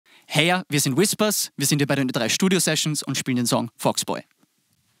Hey, wir sind Whispers, wir sind hier bei den 3 Studio-Sessions und spielen den Song Foxboy.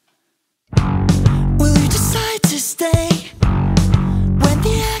 Will you decide to stay when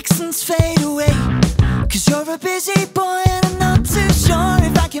the accents fade away? 'Cause you're a busy boy and I'm not too sure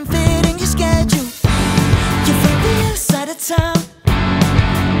if I can fit in your schedule. You're from the other side of town,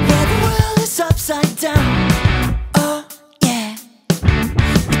 where the world is upside down. Oh yeah,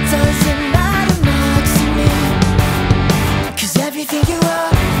 it doesn't matter much to me, 'cause everything you are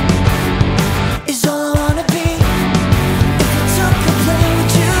is all I wanna be. If I took a plane,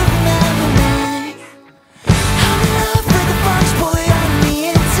 would you remember me? I'm in love with the Foxboy on the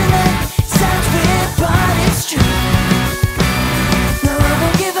internet. Sounds weird, but it's true. No, I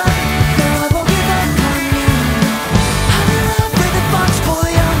won't give up. No, I won't give up on you. I'm in love with the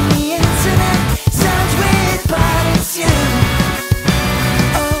Foxboy on the internet. Sounds weird, but it's you.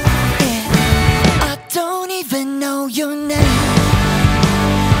 Oh yeah, I don't even know your name.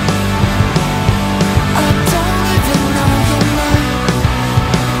 I don't even know your name.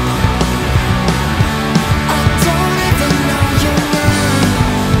 I don't even know your name.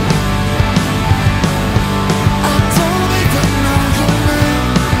 I don't even know your name.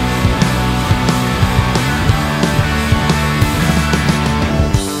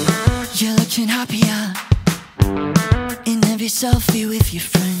 You're looking happier in every selfie with your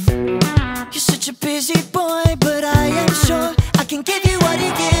friend. You're such a busy boy, but I am sure I can give you what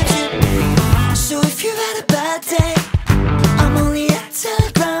he gives you. So if you've had a bad day